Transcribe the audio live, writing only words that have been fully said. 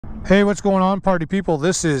Hey, what's going on, party people?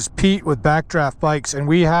 This is Pete with Backdraft Bikes, and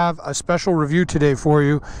we have a special review today for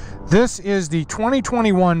you. This is the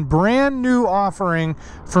 2021 brand new offering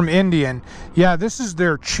from Indian. Yeah, this is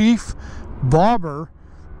their Chief Bobber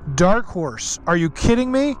Darkhorse. Are you kidding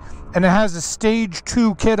me? And it has a Stage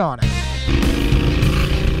 2 kit on it.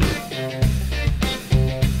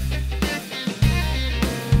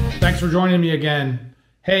 Thanks for joining me again.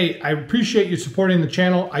 Hey, I appreciate you supporting the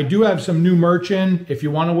channel. I do have some new merch in. If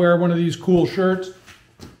you want to wear one of these cool shirts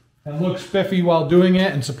and look spiffy while doing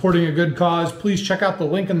it and supporting a good cause, please check out the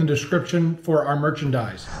link in the description for our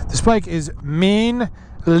merchandise. This bike is mean,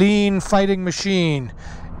 lean fighting machine.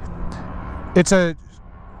 It's a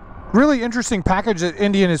really interesting package that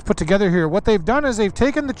Indian has put together here. What they've done is they've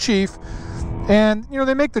taken the Chief, and you know,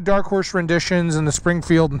 they make the Darkhorse renditions and the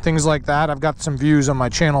Springfield and things like that. I've got some views on my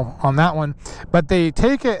channel on that one. But they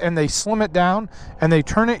take it and they slim it down and they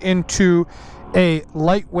turn it into a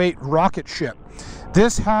lightweight rocket ship.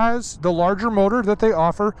 This has the larger motor that they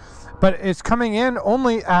offer, but it's coming in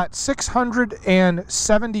only at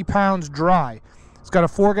 670 pounds dry. It's got a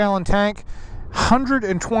 4-gallon tank,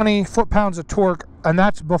 120 foot-pounds of torque, and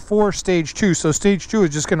that's before Stage 2. So Stage 2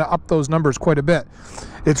 is just going to up those numbers quite a bit.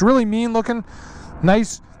 It's really mean looking,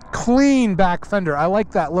 nice, clean back fender. I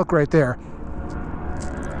like that look right there.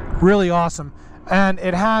 Really awesome. And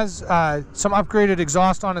it has some upgraded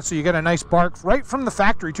exhaust on it, so you get a nice bark right from the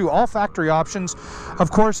factory too. All factory options.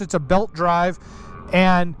 Of course, it's a belt drive,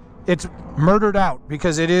 and it's murdered out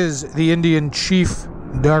because it is the Indian Chief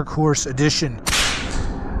Darkhorse edition.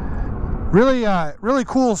 Really, really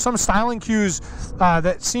cool. Some styling cues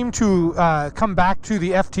that seem to come back to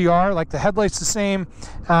the FTR, like the headlight's the same.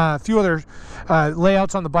 A few other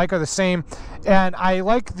layouts on the bike are the same. And I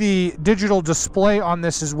like the digital display on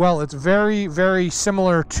this as well. It's very, very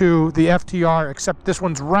similar to the FTR, except this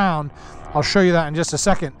one's round. I'll show you that in just a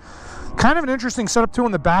second. Kind of an interesting setup too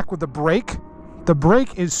in the back with the brake. The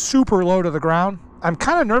brake is super low to the ground. I'm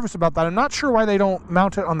kind of nervous about that. I'm not sure why they don't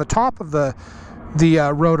mount it on the top of the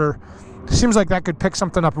rotor. Seems like that could pick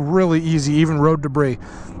something up really easy, even road debris.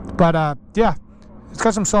 But yeah, it's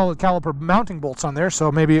got some solid caliper mounting bolts on there,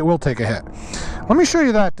 so maybe it will take a hit. Let me show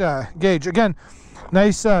you that gauge. Again,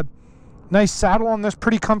 nice nice saddle on this,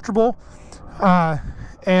 pretty comfortable.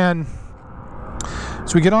 And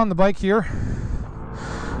so we get on the bike here.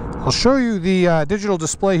 I'll show you the digital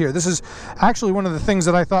display here. This is actually one of the things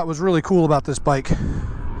that I thought was really cool about this bike.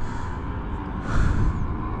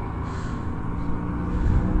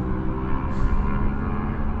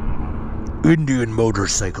 Indian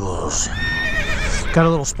motorcycles. Got a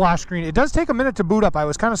little splash screen. It does take a minute to boot up. I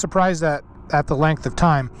was kind of surprised at the length of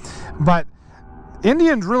time, but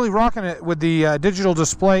Indian's really rocking it with the digital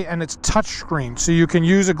display, and it's touch screen, so you can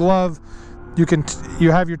use a glove. You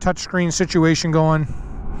have your touch screen situation going.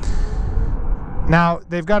 Now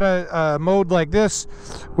they've got a mode like this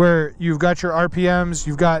where you've got your RPMs,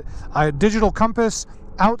 you've got a digital compass,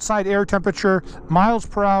 outside air temperature, miles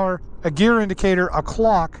per hour, a gear indicator, a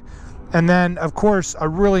clock, and then, of course, a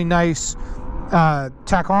really nice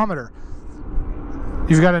tachometer.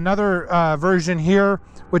 You've got another version here,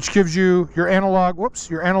 which gives you your analog,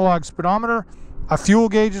 your analog speedometer, a fuel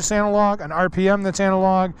gauge that's analog, an RPM that's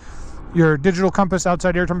analog, your digital compass,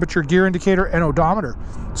 outside air temperature, gear indicator, and odometer.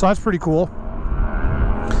 So that's pretty cool.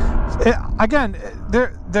 Again,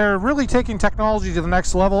 they're really taking technology to the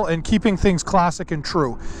next level and keeping things classic and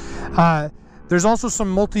true. There's also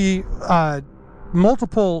some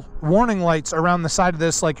multiple warning lights around the side of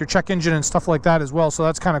this, like your check engine and stuff like that as well, so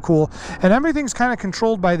that's kind of cool. And everything's kind of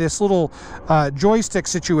controlled by this little joystick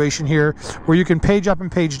situation here, where you can page up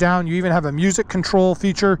and page down. You even have a music control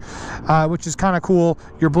feature, which is kind of cool.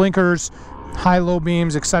 Your blinkers, high low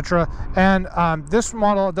beams, etc. And this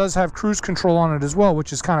model does have cruise control on it as well,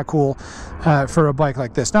 which is kind of cool for a bike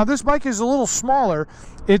like this. Now this bike is a little smaller.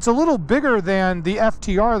 It's a little bigger than the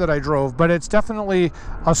FTR that I drove, but it's definitely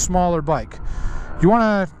a smaller bike. You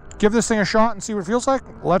want to give this thing a shot and see what it feels like?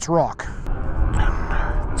 Let's rock.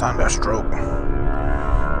 Thunderstroke.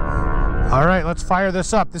 All right, let's fire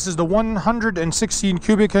this up. This is the 116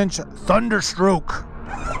 cubic inch Thunderstroke.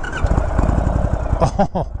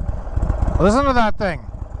 Oh, listen to that thing.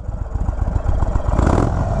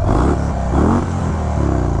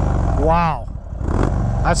 Wow,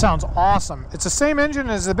 that sounds awesome. It's the same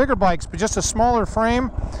engine as the bigger bikes, but just a smaller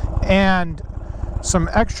frame and some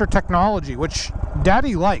extra technology, which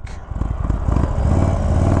daddy like.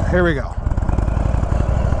 Here we go.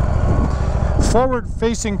 Forward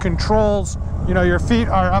facing controls. You know, your feet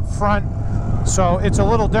are up front, so it's a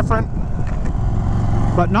little different,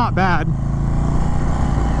 but not bad.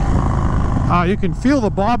 You can feel the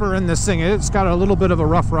bobber in this thing. It's got a little bit of a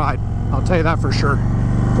rough ride, I'll tell you that for sure.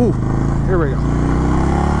 Ooh, here we go.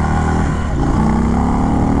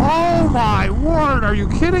 Oh my word, are you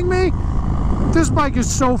kidding me? This bike is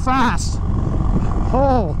so fast.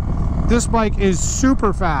 Oh, this bike is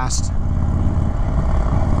super fast.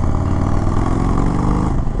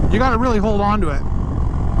 You got to really hold on to it.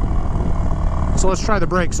 So let's try the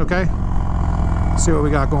brakes, okay? See what we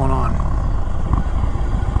got going on.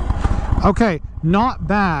 Okay, not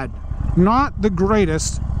bad. Not the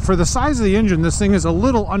greatest. For the size of the engine, this thing is a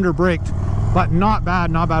little under braked, but not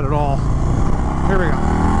bad at all. Here we go.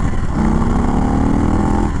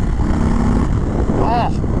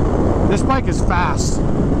 Oh, this bike is fast.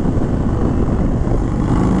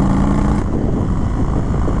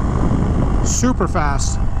 Super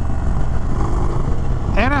fast.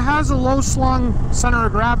 And it has a low slung center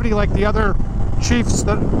of gravity like the other Chief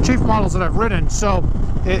models that I've ridden, so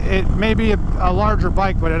it may be a larger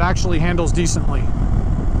bike, but it actually handles decently.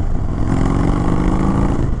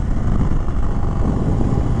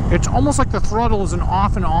 It's almost like the throttle is an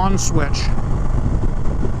off and on switch.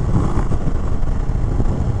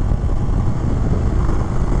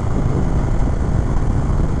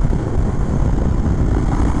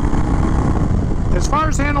 As far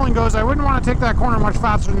as handling goes, I wouldn't want to take that corner much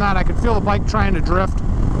faster than that. I could feel the bike trying to drift.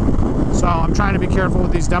 So I'm trying to be careful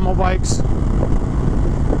with these demo bikes.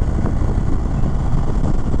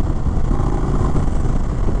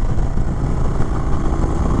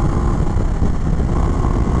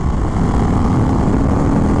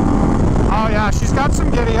 Oh yeah, she's got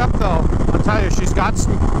some giddy up though. I'll tell you, she's got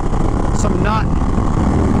some nut.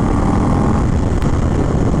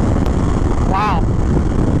 Wow.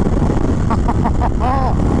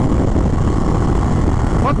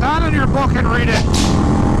 Put that in your book and read it.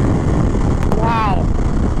 Wow.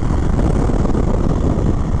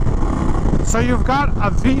 So you've got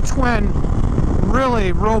a V-twin,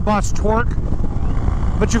 really robust torque,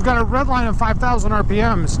 but you've got a red line of 5,000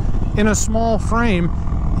 RPMs in a small frame,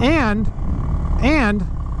 and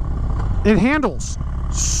it handles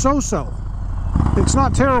so-so. It's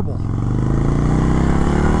not terrible.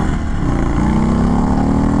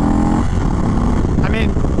 I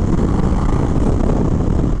mean,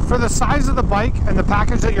 for the size of the bike and the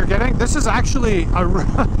package that you're getting, this is actually a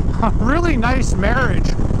really nice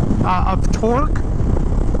marriage of torque,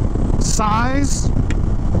 size,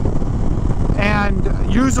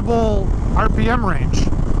 and usable RPM range.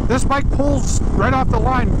 This bike pulls right off the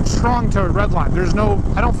line strong to a red line. There's no,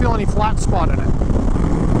 I don't feel any flat spot in it.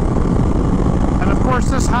 And of course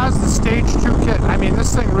this has the Stage 2 kit. I mean,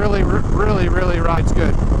 this thing really rides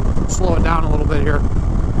good. Slow it down a little bit here.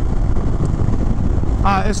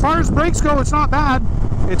 As far as brakes go, it's not bad.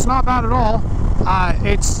 It's not bad at all.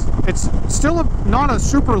 It's still not a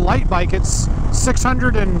super light bike. It's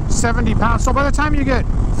 670 pounds. So by the time you get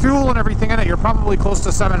fuel and everything in it, you're probably close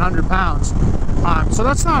to 700 pounds. So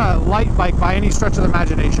that's not a light bike by any stretch of the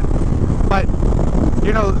imagination. But,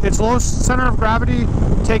 you know, it's low center of gravity,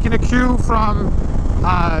 taking a cue from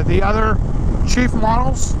the other Chief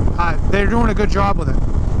models. They're doing a good job with it.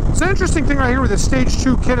 It's an interesting thing right here with the Stage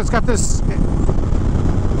 2 kit. It's got this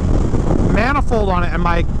manifold on it, and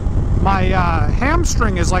my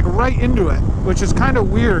hamstring is like right into it, which is kind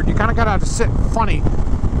of weird. You kind of gotta have to sit funny.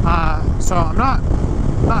 So I'm not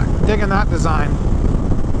digging that design.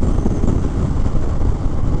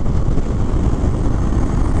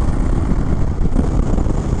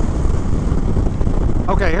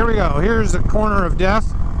 Okay, here we go. Here's the corner of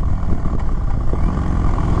death.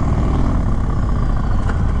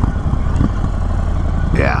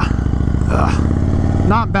 Yeah.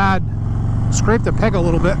 Not bad. Scrape the peg a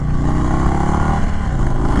little bit.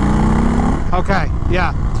 Okay,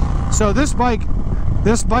 yeah. So this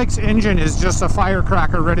bike's engine is just a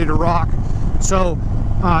firecracker ready to rock. So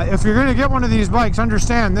if you're gonna get one of these bikes,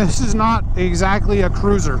 understand this is not exactly a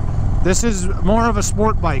cruiser. This is more of a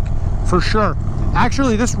sport bike, for sure.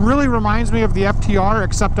 Actually, this really reminds me of the FTR,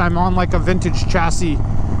 except I'm on like a vintage chassis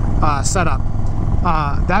setup.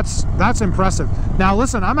 That's impressive. Now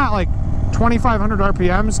listen, I'm at like 2,500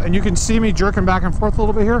 RPMs, and you can see me jerking back and forth a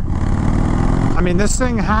little bit here. I mean, this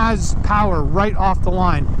thing has power right off the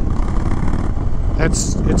line.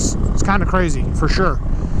 It's kind of crazy, for sure.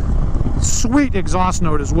 Sweet exhaust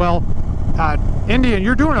note as well. Indian,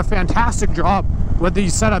 you're doing a fantastic job with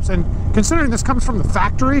these setups, and considering this comes from the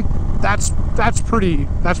factory, that's pretty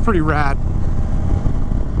rad.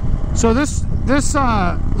 So this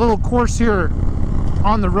little course here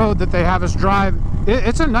on the road that they have us drive,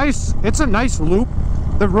 it's a nice loop.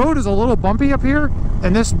 The road is a little bumpy up here,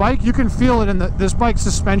 and this bike, you can feel it in this bike's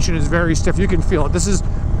suspension is very stiff. You can feel it. This is,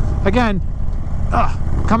 again,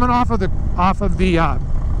 coming off of the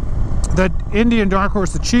Indian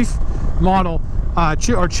Darkhorse, the Chief model,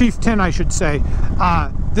 or Chieftain, I should say.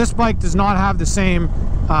 This bike does not have the same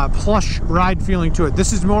plush ride feeling to it.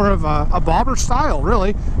 This is more of a bobber style,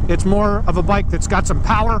 really. It's more of a bike that's got some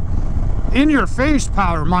power, in your face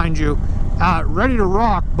power, mind you, ready to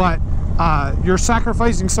rock, but you're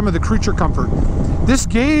sacrificing some of the creature comfort. This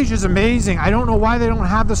gauge is amazing. I don't know why they don't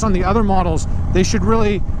have this on the other models. They should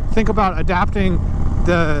really think about adapting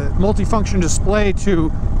the multifunction display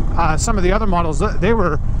to some of the other models.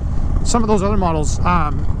 Some of those other models,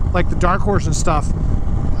 like the Darkhorse and stuff,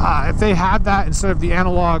 if they had that instead of the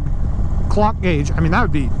analog clock gauge, I mean,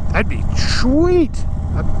 that'd be sweet.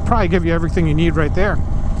 That'd probably give you everything you need right there.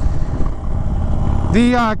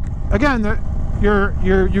 Again,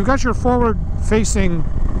 you've got your forward-facing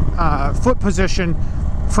foot position,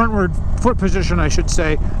 frontward foot position, I should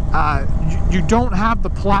say. You don't have the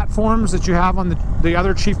platforms that you have on the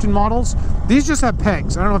other Chieftain models. These just have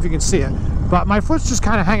pegs. I don't know if you can see it, but my foot's just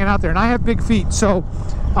kind of hanging out there, and I have big feet, so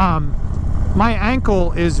my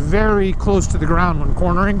ankle is very close to the ground when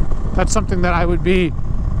cornering. That's something that I would be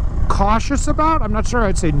cautious about. I'm not sure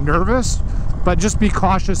I'd say nervous, but just be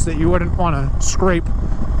cautious that you wouldn't want to scrape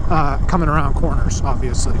coming around corners,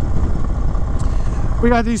 obviously. We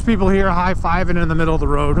got these people here high-fiving in the middle of the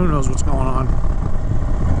road. Who knows what's going on?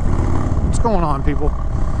 What's going on, people?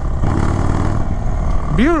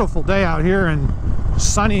 Beautiful day out here in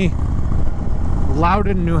sunny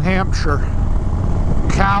Loudon, New Hampshire.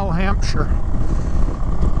 Cow, Hampshire.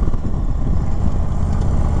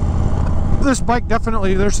 This bike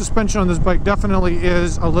definitely, their suspension on this bike definitely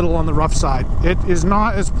is a little on the rough side. It is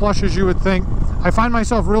not as plush as you would think. I find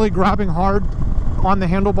myself really grabbing hard on the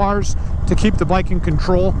handlebars to keep the bike in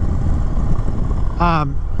control.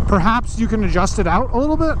 Perhaps you can adjust it out a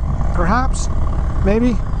little bit. Perhaps,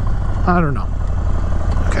 maybe, I don't know.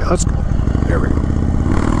 Okay, let's go. There we go.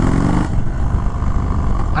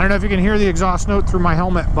 I don't know if you can hear the exhaust note through my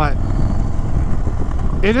helmet, but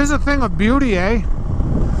it is a thing of beauty, eh?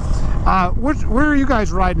 Where are you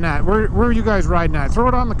guys riding at? Where are you guys riding at? Throw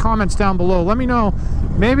it on the comments down below. Let me know.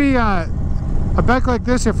 Maybe a bike like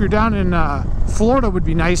this, if you're down in Florida, would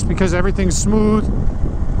be nice because everything's smooth.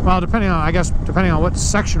 Well, depending on what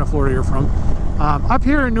section of Florida you're from. Up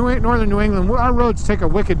here in northern New England, our roads take a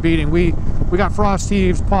wicked beating. We got frost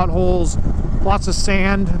heaves, potholes, lots of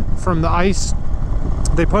sand from the ice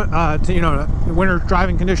they put winter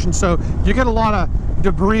driving conditions, so you get a lot of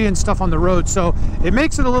debris and stuff on the road, so it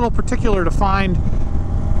makes it a little particular to find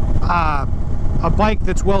a bike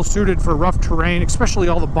that's well suited for rough terrain, especially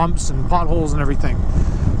all the bumps and potholes and everything.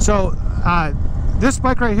 So this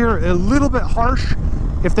bike right here, a little bit harsh.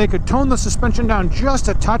 If they could tone the suspension down just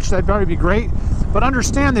a touch, that'd probably be great. But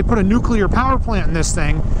understand, they put a nuclear power plant in this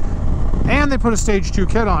thing, and they put a stage 2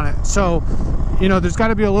 kit on it, so there's got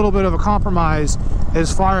to be a little bit of a compromise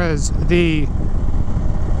as far as the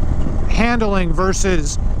handling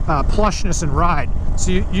versus plushness and ride.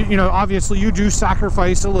 So obviously you do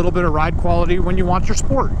sacrifice a little bit of ride quality when you want your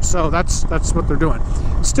sport. So that's what they're doing.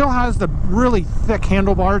 Still has the really thick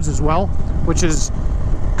handlebars as well, which is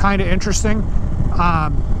kind of interesting.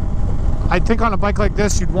 I think on a bike like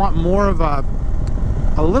this you'd want more of a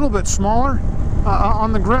little bit smaller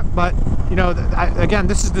on the grip, but again,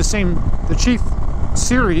 this is the Chief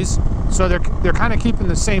series, so they're kind of keeping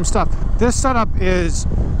the same stuff. This setup is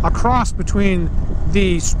a cross between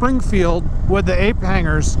the Springfield with the ape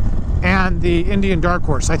hangers and the Indian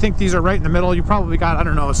Darkhorse. I think these are right in the middle. You probably got, I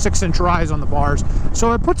don't know, a 6-inch rise on the bars,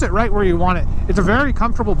 so it puts it right where you want it. It's a very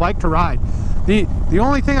comfortable bike to ride. The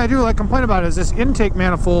only thing I do complain about is this intake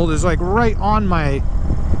manifold is like right on my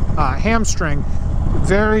hamstring,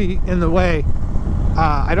 very in the way.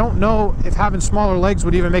 I don't know if having smaller legs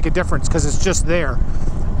would even make a difference because it's just there.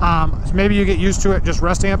 Maybe you get used to it just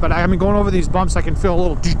resting it, but I mean, going over these bumps, I can feel a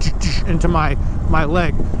little into my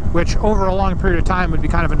leg, which over a long period of time would be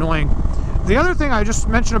kind of annoying. The other thing I just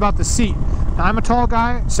mentioned about the seat. Now, I'm a tall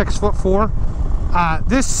guy, 6'4".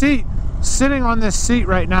 This seat, sitting on this seat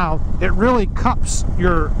right now, it really cups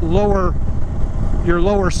your lower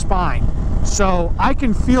spine. So I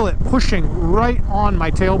can feel it pushing right on my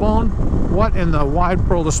tailbone. What in the wide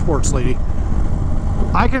world of sports, lady?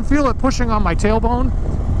 I can feel it pushing on my tailbone,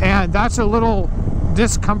 and that's a little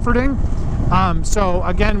discomforting. So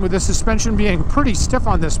again, with the suspension being pretty stiff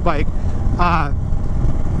on this bike,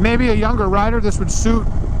 maybe a younger rider this would suit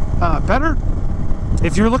better.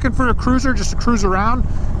 If you're looking for a cruiser, just to cruise around,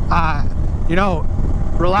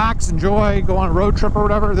 relax, enjoy, go on a road trip or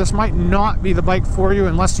whatever, this might not be the bike for you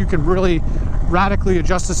unless you can really radically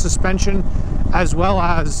adjust the suspension, as well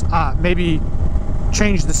as maybe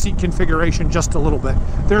change the seat configuration just a little bit.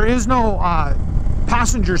 There is no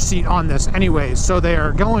passenger seat on this anyways, so they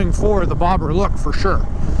are going for the bobber look for sure.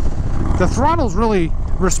 The throttle's really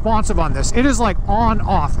responsive on this. It is like on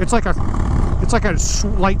off. It's like a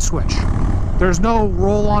light switch. There's no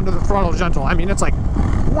roll onto the throttle gentle. I mean, it's like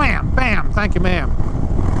wham, bam, thank you, ma'am.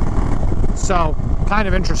 So, kind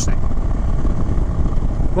of interesting.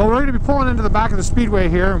 Well, we're going to be pulling into the back of the Speedway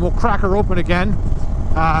here, and we'll crack her open again.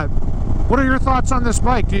 What are your thoughts on this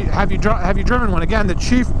bike? Have you driven one? Again, the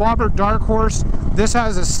Chief Bobber Darkhorse. This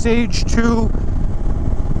has a Stage 2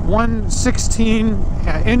 116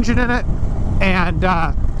 engine in it and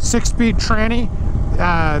 6-speed tranny.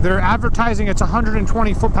 They're advertising it's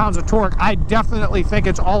 120 foot-pounds of torque. I definitely think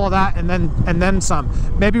it's all of that and then some.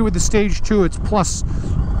 Maybe with the Stage 2 it's plus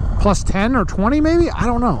 10 or 20 maybe? I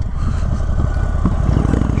don't know.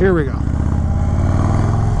 Here we go.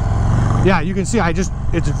 Yeah, you can see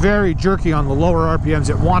it's very jerky on the lower RPMs.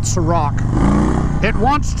 It wants to rock. It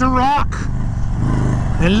wants to rock!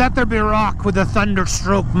 And let there be rock with the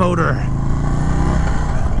Thunderstroke motor.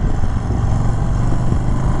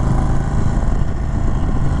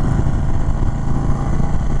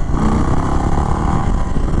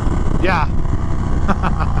 Yeah.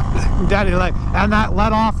 Daddy like, and that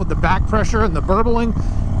let off with the back pressure and the burbling.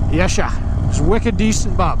 Yesha. It's wicked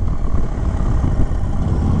decent, bub.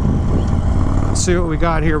 Let's see what we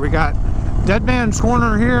got here. We got Dead Man's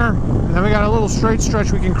Corner here, and then we got a little straight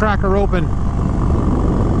stretch we can crack her open.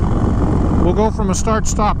 We'll go from a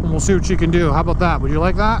start-stop and we'll see what she can do. How about that? Would you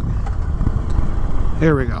like that?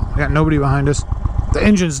 Here we go. We got nobody behind us. The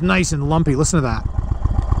engine's nice and lumpy. Listen to that.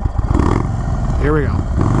 Here we go.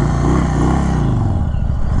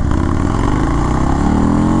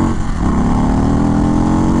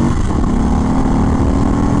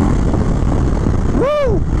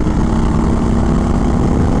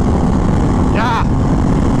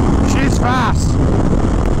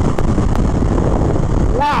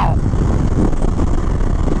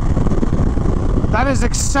 That is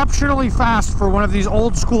exceptionally fast for one of these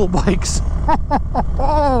old school bikes.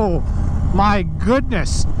 Oh my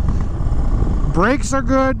goodness. Brakes are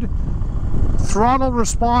good. Throttle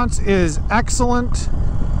response is excellent.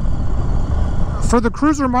 For the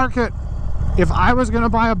cruiser market, if I was going to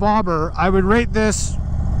buy a bobber, I would rate this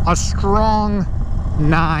a strong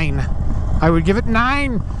 9. I would give it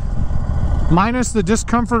 9, minus the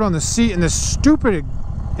discomfort on the seat and this stupid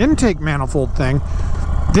intake manifold thing.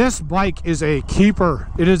 This bike is a keeper.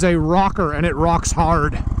 It is a rocker, and it rocks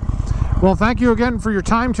hard. Well, thank you again for your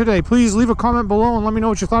time today. Please leave a comment below and let me know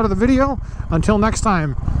what you thought of the video. Until next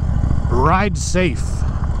time, ride safe.